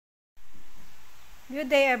Good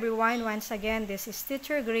day everyone. Once again, this is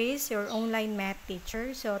Teacher Grace, your online math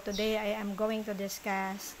teacher. So today I am going to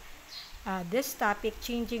discuss this topic,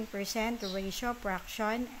 changing percent, ratio,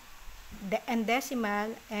 fraction, and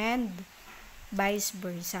decimal, and vice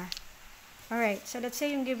versa. Alright, so let's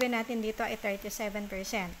say yung given natin dito ay 37%.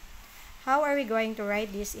 How are we going to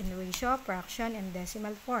write this in ratio, fraction, and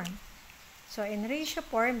decimal form? So in ratio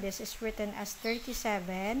form, this is written as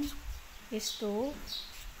 37 is to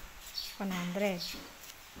 100.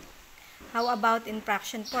 How about in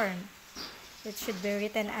fraction form? It should be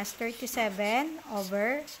written as 37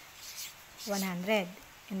 over 100.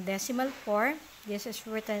 In decimal form, this is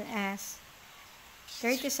written as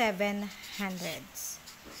 37 hundredths.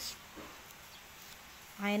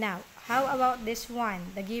 Okay, now, how about this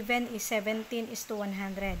one? The given is 17 is to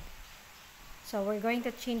 100. So we're going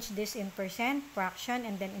to change this in percent, fraction,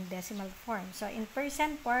 and then in decimal form. So in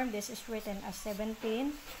percent form, this is written as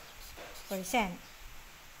 17%.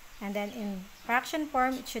 And then in fraction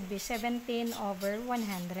form, it should be 17 over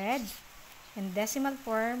 100. In decimal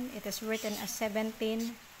form, it is written as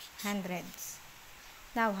 17 hundredths.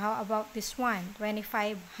 Now, how about this one?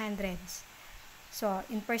 25 hundredths. So,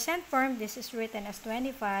 in percent form, this is written as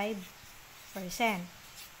 25%.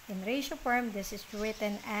 In ratio form, this is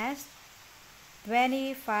written as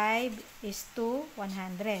 25 is to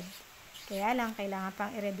 100. Kaya lang, kailangan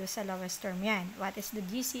pang i-reduce sa lowest term yan. What is the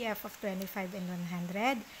GCF of 25 and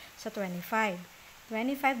 100? So, 25.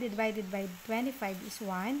 25 divided by 25 is 1.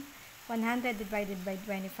 100 divided by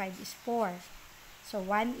 25 is 4. So,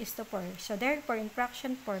 1 is to 4. So, therefore, in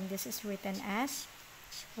fraction form, this is written as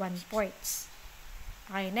 1/4.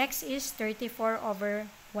 Okay, next is 34 over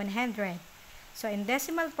 100. So, in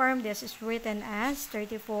decimal form, this is written as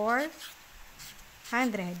 34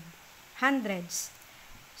 hundredths.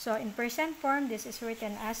 So, in percent form, this is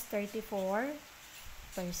written as 34%.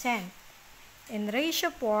 In ratio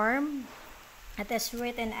form, it is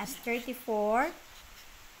written as 34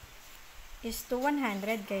 is to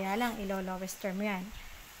 100, kaya lang ilo-lowest term yan.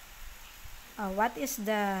 What is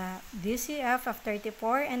the GCF of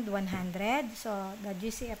 34 and 100? So, the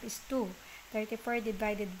GCF is 2. 34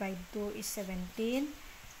 divided by 2 is 17.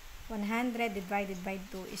 100 divided by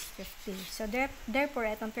 2 is 50. So, therefore,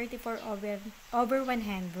 itong 34 over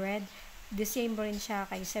 100, the same rin siya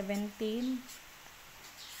kay 17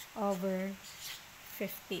 over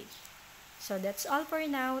 50. So, that's all for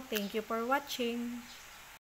now. Thank you for watching.